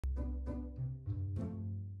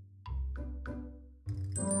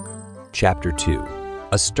Chapter 2.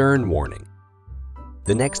 A Stern Warning.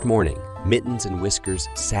 The next morning, Mittens and Whiskers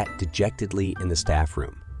sat dejectedly in the staff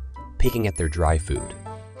room, picking at their dry food.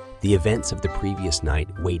 The events of the previous night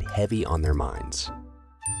weighed heavy on their minds.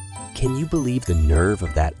 "Can you believe the nerve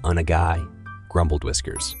of that Unagi?" grumbled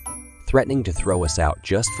Whiskers, threatening to throw us out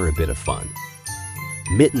just for a bit of fun.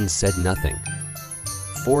 Mittens said nothing,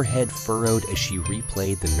 forehead furrowed as she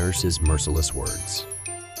replayed the nurse's merciless words.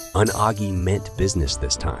 Unagi meant business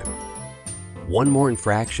this time. One more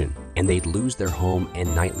infraction, and they'd lose their home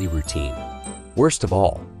and nightly routine. Worst of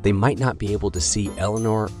all, they might not be able to see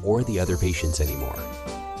Eleanor or the other patients anymore.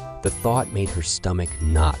 The thought made her stomach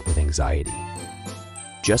knot with anxiety.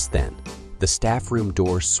 Just then, the staff room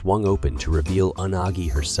door swung open to reveal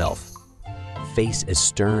Unagi herself, face as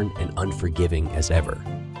stern and unforgiving as ever.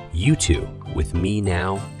 "You two, with me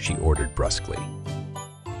now," she ordered brusquely.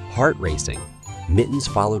 Heart racing, Mittens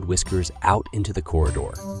followed Whiskers out into the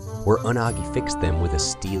corridor, where Unagi fixed them with a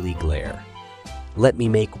steely glare. "Let me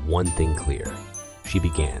make one thing clear," she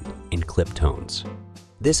began in clipped tones.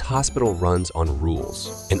 "This hospital runs on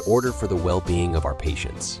rules in order for the well-being of our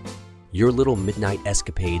patients. Your little midnight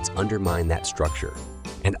escapades undermine that structure,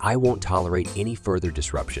 and I won't tolerate any further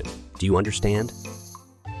disruption. Do you understand?"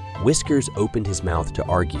 Whiskers opened his mouth to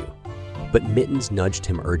argue, but Mittens nudged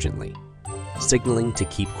him urgently, signaling to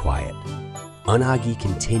keep quiet. Unagi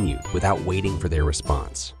continued without waiting for their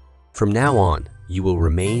response. "From now on, you will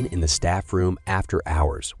remain in the staff room after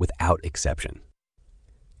hours without exception.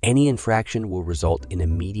 Any infraction will result in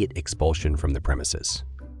immediate expulsion from the premises.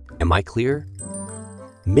 Am I clear?"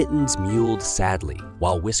 Mittens mewled sadly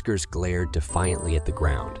while Whiskers glared defiantly at the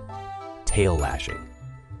ground, tail lashing.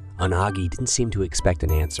 Unagi didn't seem to expect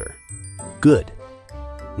an answer. "Good.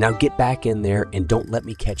 Now get back in there and don't let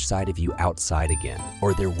me catch sight of you outside again,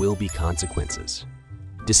 or there will be consequences.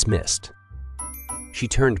 Dismissed." She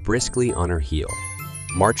turned briskly on her heel,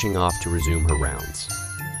 marching off to resume her rounds.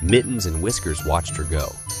 Mittens and Whiskers watched her go,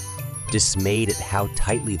 dismayed at how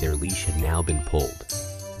tightly their leash had now been pulled.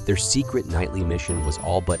 Their secret nightly mission was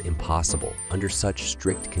all but impossible under such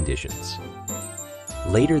strict conditions.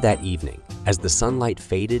 Later that evening, as the sunlight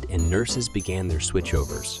faded and nurses began their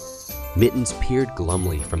switchovers, Mittens peered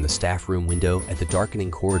glumly from the staff room window at the darkening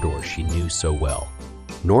corridor she knew so well.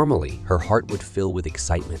 Normally, her heart would fill with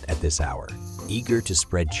excitement at this hour, eager to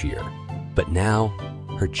spread cheer. But now,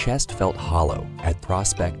 her chest felt hollow at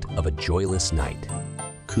prospect of a joyless night,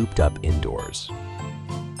 cooped up indoors.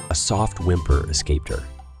 A soft whimper escaped her.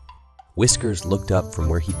 Whiskers looked up from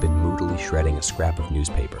where he'd been moodily shredding a scrap of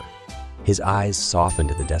newspaper. His eyes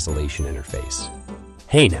softened at the desolation in her face.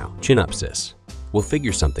 "Hey now, chin up, sis. We'll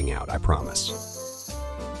figure something out, I promise."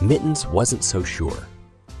 Mittens wasn't so sure.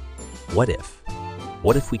 What if?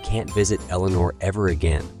 What if we can't visit Eleanor ever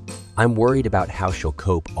again? I'm worried about how she'll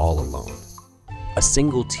cope all alone. A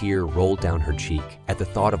single tear rolled down her cheek at the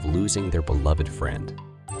thought of losing their beloved friend.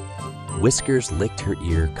 Whiskers licked her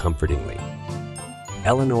ear comfortingly.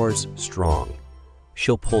 "Eleanor's strong.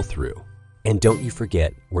 She'll pull through. And don't you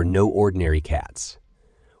forget, we're no ordinary cats.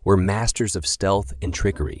 We're masters of stealth and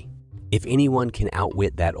trickery. If anyone can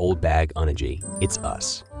outwit that old bag Unagi, it's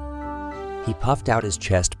us." He puffed out his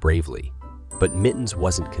chest bravely, but Mittens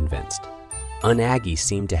wasn't convinced. Unagi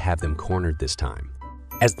seemed to have them cornered this time.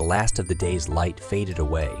 As the last of the day's light faded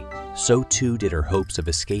away, so too did her hopes of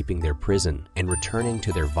escaping their prison and returning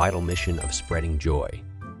to their vital mission of spreading joy.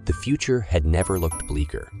 The future had never looked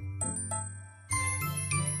bleaker.